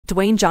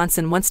Dwayne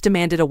Johnson once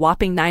demanded a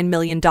whopping $9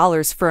 million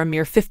for a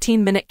mere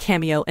 15-minute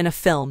cameo in a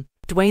film.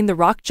 Dwayne "The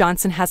Rock"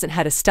 Johnson hasn't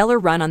had a stellar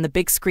run on the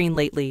big screen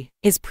lately.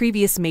 His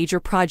previous major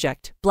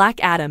project, Black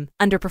Adam,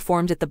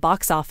 underperformed at the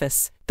box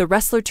office. The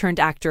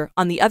wrestler-turned-actor,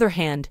 on the other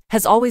hand,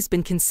 has always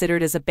been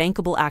considered as a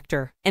bankable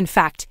actor. In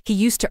fact, he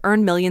used to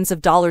earn millions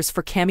of dollars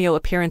for cameo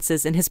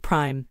appearances in his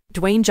prime.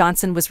 Dwayne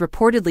Johnson was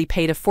reportedly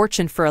paid a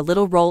fortune for a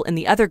little role in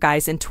The Other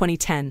Guys in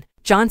 2010.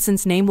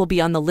 Johnson's name will be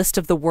on the list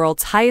of the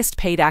world's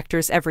highest-paid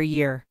actors every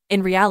year.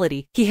 In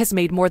reality, he has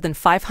made more than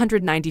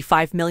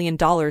 $595 million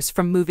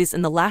from movies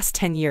in the last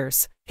 10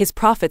 years. His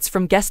profits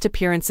from guest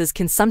appearances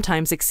can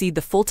sometimes exceed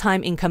the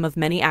full-time income of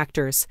many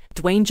actors.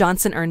 Dwayne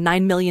Johnson earned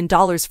 $9 million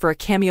for a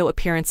cameo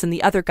appearance in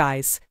The Other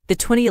Guys. The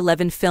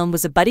 2011 film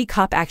was a buddy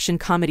cop action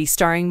comedy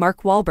starring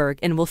Mark Wahlberg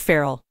and Will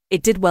Ferrell.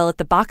 It did well at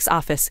the box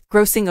office,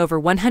 grossing over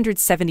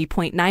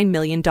 $170.9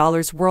 million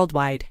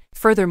worldwide.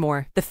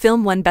 Furthermore, the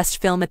film won Best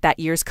Film at that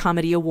year's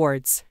Comedy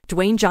Awards.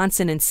 Dwayne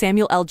Johnson and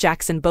Samuel L.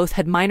 Jackson both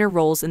had minor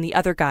roles in The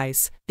Other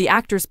Guys. The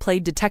actors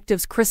played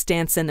detectives Chris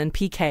Danson and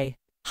P.K.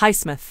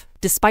 Highsmith.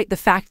 Despite the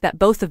fact that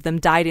both of them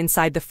died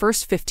inside the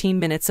first 15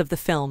 minutes of the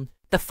film,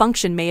 the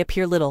function may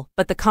appear little,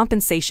 but the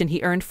compensation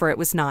he earned for it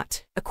was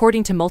not.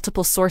 According to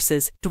multiple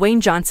sources,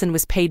 Dwayne Johnson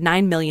was paid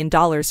 $9 million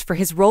for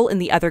his role in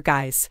The Other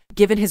Guys.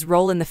 Given his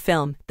role in the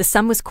film, the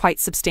sum was quite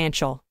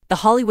substantial.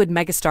 The Hollywood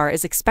megastar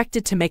is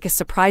expected to make a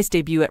surprise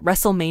debut at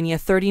WrestleMania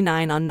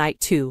 39 on Night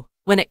 2.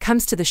 When it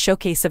comes to the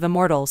Showcase of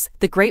Immortals,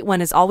 the Great One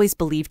is always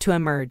believed to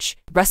emerge.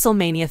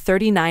 WrestleMania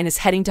 39 is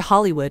heading to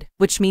Hollywood,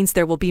 which means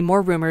there will be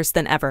more rumors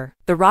than ever.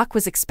 The Rock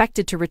was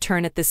expected to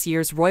return at this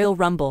year's Royal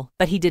Rumble,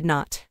 but he did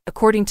not.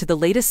 According to the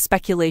latest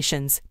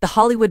speculations, the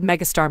Hollywood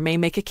megastar may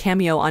make a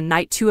cameo on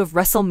Night 2 of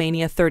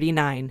WrestleMania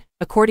 39.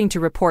 According to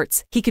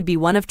reports, he could be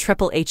one of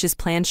Triple H's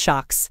planned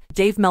shocks.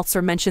 Dave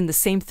Meltzer mentioned the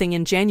same thing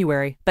in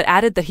January, but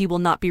added that he will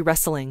not be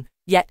wrestling.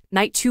 Yet,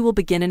 Night 2 will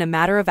begin in a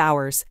matter of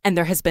hours, and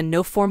there has been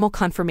no formal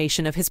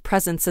confirmation of his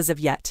presence as of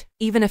yet.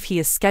 Even if he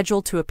is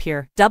scheduled to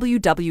appear,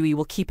 WWE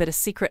will keep it a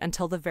secret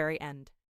until the very end.